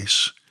good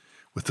place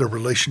with their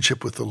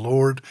relationship with the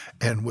Lord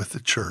and with the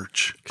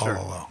church all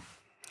along.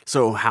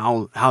 So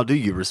how do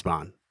you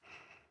respond?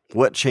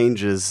 What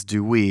changes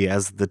do we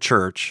as the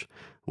church,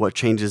 what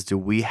changes do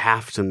we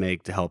have to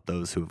make to help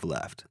those who have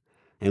left?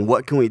 And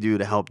what can we do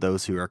to help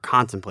those who are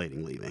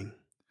contemplating leaving?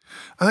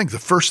 I think the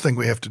first thing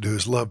we have to do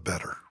is love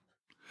better.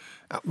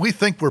 We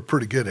think we're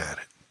pretty good at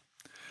it.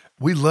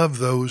 We love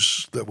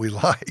those that we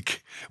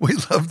like. We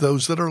love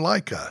those that are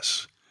like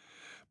us.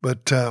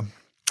 But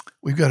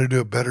we've got to do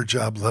a better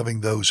job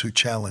loving those who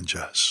challenge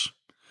us.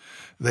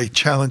 They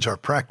challenge our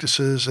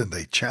practices and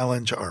they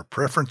challenge our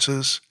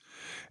preferences.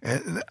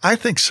 And I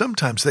think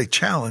sometimes they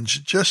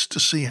challenge just to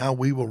see how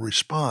we will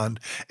respond.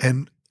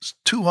 And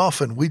too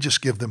often we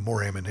just give them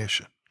more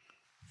ammunition.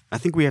 I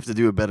think we have to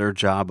do a better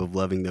job of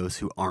loving those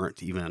who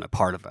aren't even a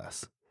part of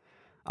us.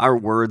 Our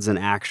words and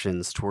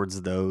actions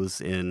towards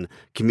those in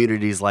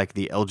communities like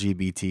the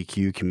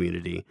LGBTQ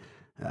community,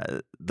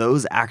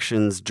 those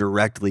actions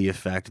directly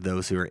affect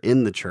those who are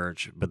in the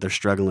church, but they're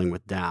struggling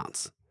with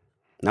doubts.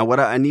 Now,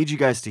 what I need you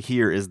guys to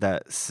hear is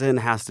that sin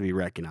has to be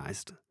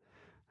recognized.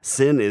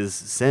 Sin is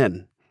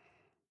sin.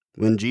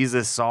 When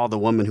Jesus saw the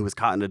woman who was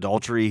caught in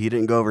adultery, he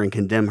didn't go over and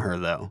condemn her,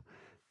 though.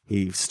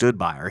 He stood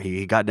by her.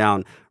 He got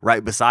down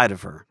right beside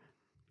of her.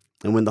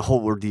 And when the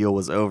whole ordeal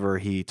was over,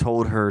 he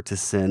told her to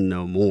sin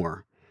no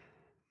more.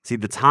 See,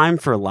 the time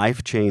for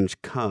life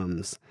change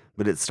comes,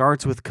 but it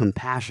starts with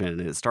compassion.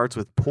 It starts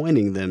with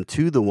pointing them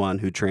to the one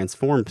who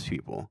transforms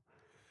people.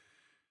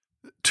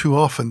 Too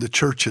often the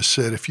church has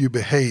said, if you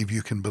behave,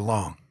 you can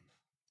belong.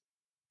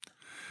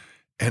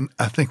 And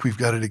I think we've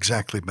got it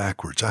exactly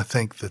backwards. I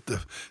think that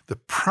the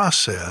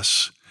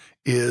process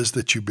is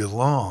that you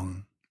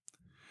belong,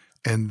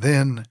 and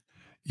then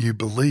you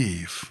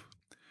believe,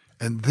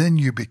 and then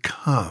you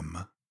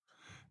become,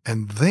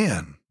 and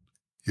then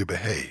you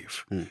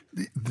behave.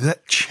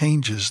 That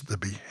changes the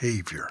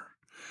behavior.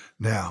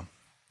 Now,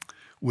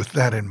 with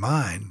that in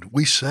mind,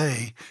 we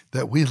say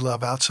that we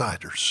love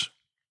outsiders.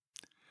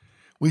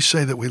 We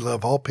say that we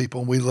love all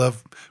people and we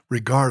love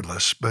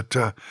regardless, but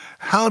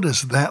how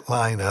does that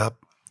line up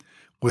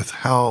with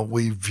how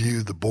we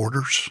view the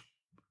borders?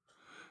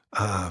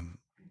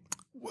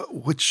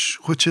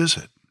 Which is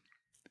it?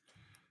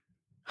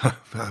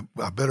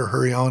 I better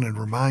hurry on and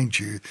remind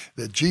you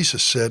that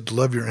Jesus said,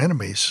 love your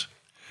enemies.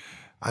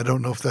 I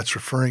don't know if that's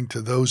referring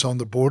to those on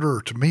the border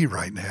or to me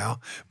right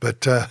now,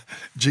 but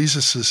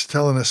Jesus is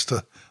telling us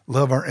to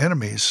love our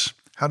enemies.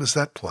 How does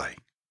that play?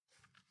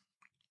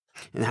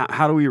 And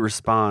how do we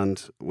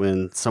respond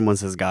when someone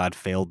says God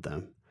failed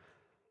them?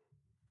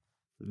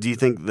 Do you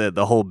think that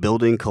the whole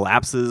building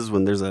collapses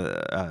when there's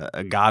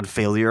a God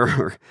failure,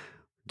 or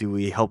do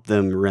we help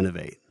them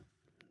renovate?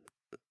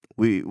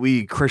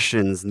 We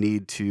Christians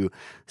need to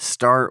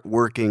start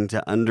working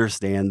to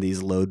understand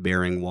these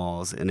load-bearing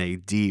walls in a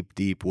deep,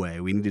 deep way.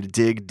 We need to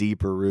dig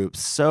deeper roots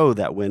so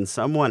that when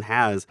someone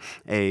has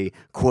a,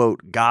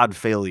 quote, God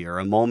failure,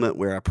 a moment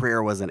where a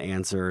prayer wasn't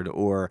answered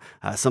or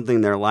something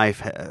in their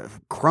life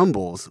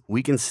crumbles,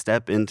 we can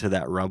step into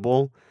that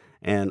rubble,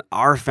 and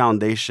our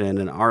foundation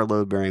and our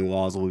load-bearing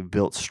walls will be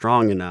built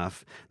strong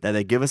enough that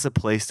they give us a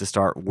place to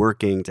start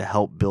working to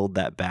help build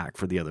that back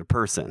for the other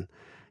person.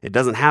 It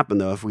doesn't happen,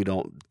 though, if we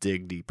don't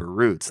dig deeper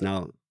roots.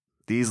 Now,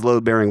 these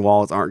load-bearing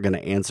walls aren't going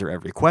to answer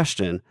every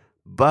question,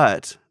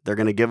 but they're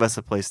going to give us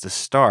a place to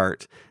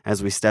start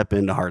as we step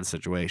into hard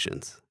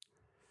situations.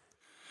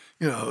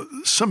 You know,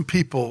 some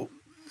people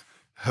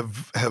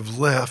have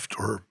left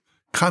or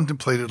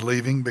contemplated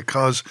leaving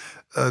because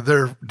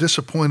they're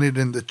disappointed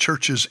in the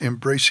church's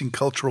embracing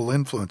cultural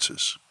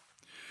influences.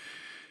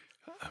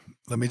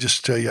 Let me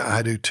just tell you,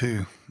 I do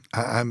too.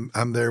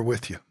 I'm there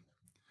with you.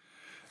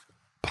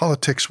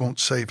 Politics won't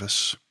save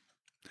us,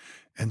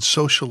 and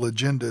social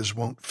agendas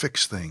won't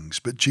fix things,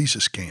 but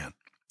Jesus can.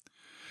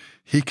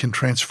 He can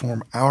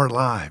transform our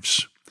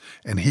lives,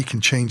 and he can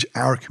change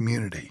our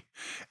community.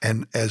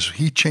 And as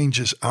he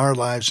changes our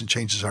lives and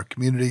changes our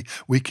community,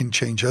 we can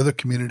change other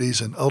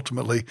communities, and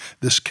ultimately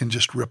this can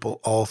just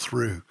ripple all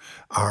through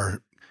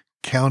our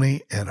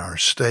county and our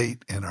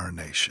state and our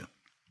nation.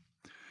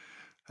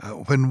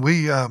 When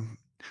we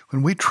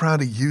When we try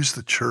to use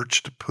the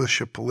church to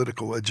push a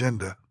political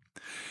agenda,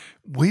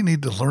 we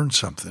need to learn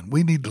something.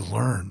 We need to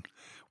learn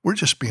we're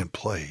just being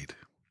played.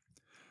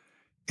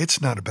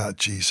 It's not about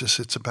Jesus,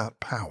 it's about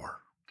power.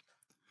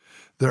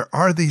 There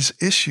are these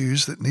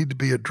issues that need to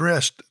be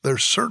addressed. There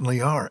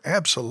certainly are,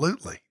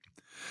 absolutely.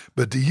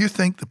 But do you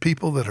think the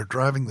people that are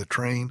driving the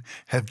train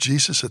have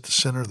Jesus at the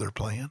center of their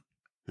plan?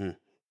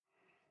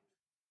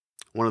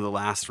 One of the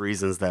last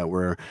reasons that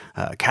were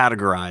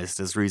categorized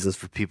as reasons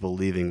for people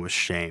leaving was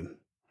shame.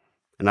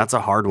 And that's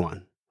a hard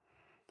one,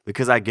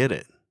 because I get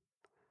it.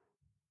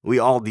 We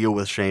all deal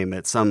with shame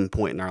at some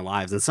point in our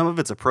lives, and some of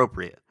it's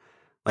appropriate.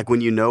 Like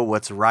when you know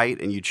what's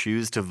right and you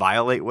choose to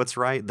violate what's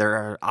right,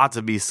 there ought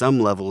to be some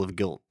level of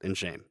guilt and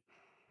shame.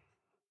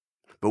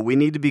 But we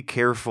need to be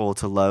careful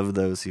to love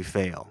those who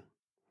fail.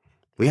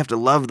 We have to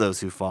love those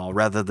who fall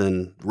rather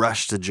than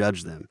rush to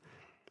judge them.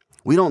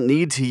 We don't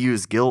need to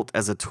use guilt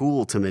as a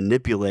tool to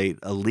manipulate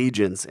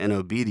allegiance and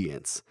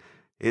obedience.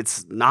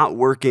 It's not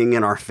working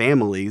in our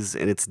families,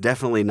 and it's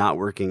definitely not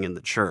working in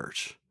the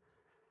church.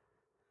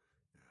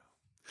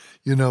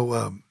 You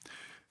know,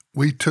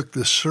 we took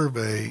this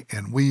survey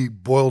and we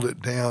boiled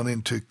it down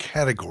into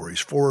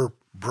categories, 4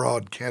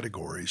 broad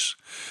categories.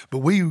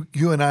 But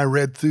you and I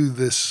read through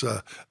this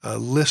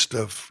list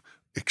of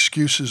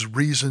excuses,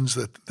 reasons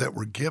that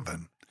were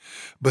given.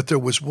 But there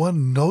was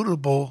one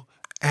notable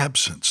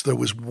absence. There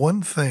was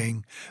one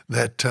thing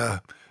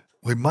that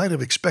we might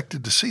have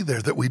expected to see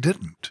there that we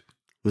didn't.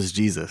 Was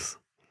Jesus.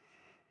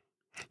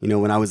 You know,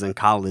 when I was in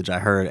college, I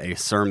heard a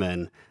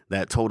sermon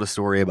that told a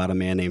story about a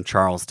man named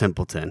Charles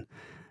Templeton.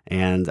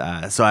 And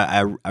so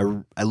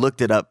I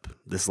looked it up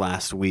this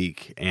last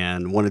week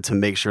and wanted to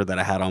make sure that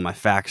I had all my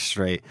facts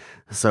straight.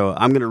 So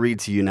I'm going to read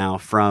to you now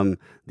from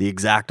the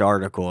exact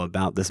article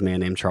about this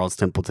man named Charles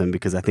Templeton,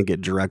 because I think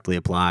it directly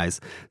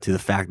applies to the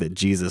fact that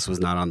Jesus was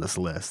not on this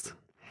list.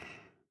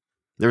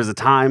 There was a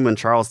time when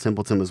Charles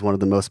Templeton was one of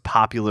the most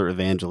popular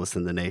evangelists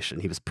in the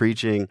nation. He was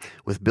preaching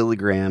with Billy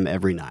Graham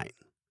every night.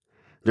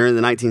 During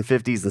the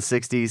 1950s and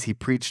 60s, he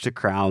preached to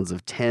crowds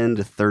of 10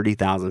 to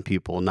 30,000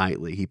 people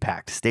nightly. He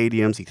packed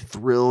stadiums, he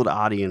thrilled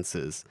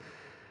audiences.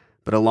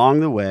 But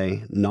along the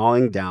way,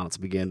 gnawing doubts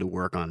began to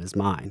work on his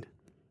mind.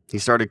 He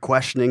started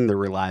questioning the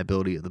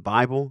reliability of the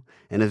Bible,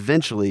 and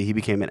eventually he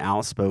became an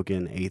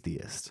outspoken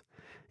atheist.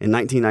 In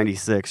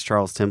 1996,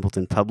 Charles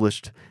Templeton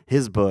published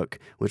his book,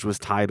 which was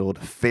titled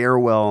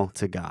Farewell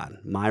to God: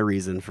 My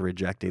Reason for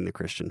Rejecting the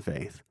Christian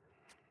Faith.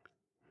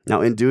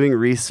 Now, in doing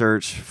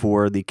research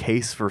for The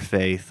Case for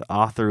Faith,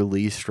 author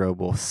Lee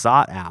Strobel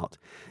sought out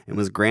and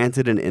was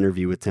granted an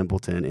interview with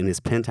Templeton in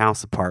his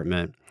penthouse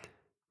apartment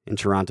in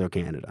Toronto,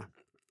 Canada.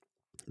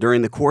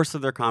 During the course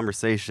of their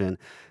conversation,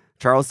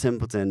 Charles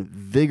Templeton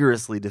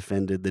vigorously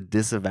defended the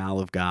disavowal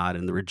of God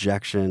and the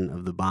rejection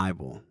of the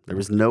Bible. There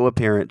was no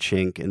apparent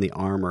chink in the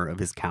armor of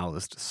his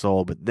calloused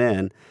soul, but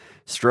then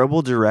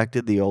Strobel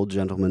directed the old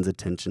gentleman's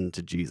attention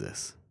to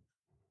Jesus.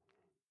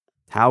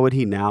 How would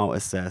he now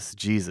assess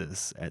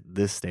Jesus at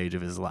this stage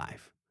of his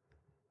life?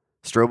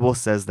 Strobel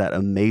says that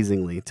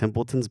amazingly,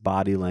 Templeton's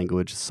body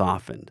language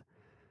softened.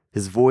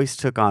 His voice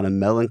took on a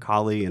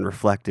melancholy and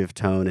reflective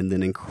tone, and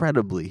then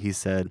incredibly, he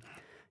said,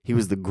 he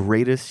was the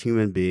greatest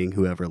human being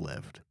who ever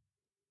lived.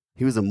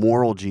 He was a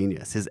moral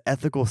genius. His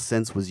ethical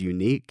sense was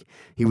unique.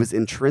 He was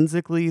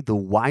intrinsically the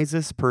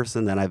wisest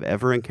person that I've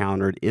ever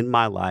encountered in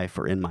my life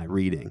or in my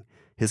reading.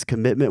 His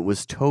commitment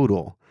was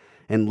total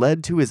and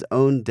led to his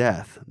own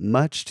death,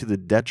 much to the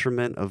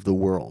detriment of the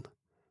world.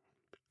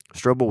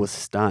 Strobel was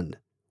stunned.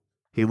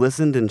 He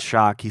listened in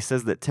shock. He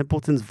says that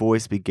Templeton's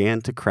voice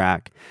began to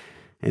crack,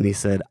 and he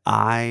said,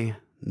 "I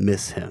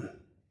miss him."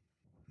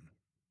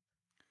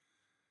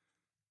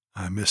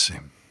 I miss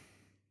him.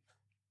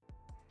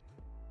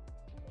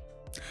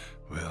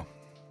 Well,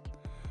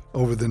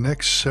 over the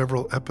next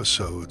several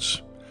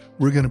episodes,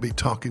 we're going to be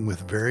talking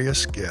with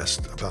various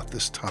guests about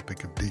this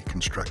topic of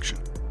deconstruction.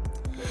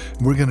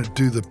 We're going to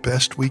do the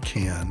best we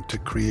can to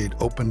create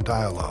open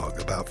dialogue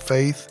about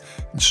faith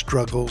and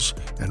struggles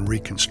and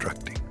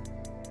reconstructing.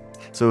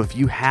 So if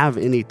you have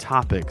any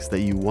topics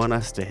that you want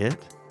us to hit,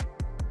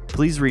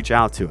 please reach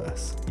out to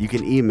us. You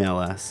can email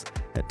us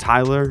at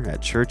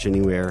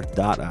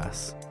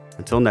tyler@churchanywhere.us.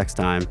 Until next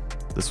time,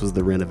 this was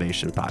the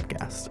Renovation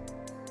Podcast.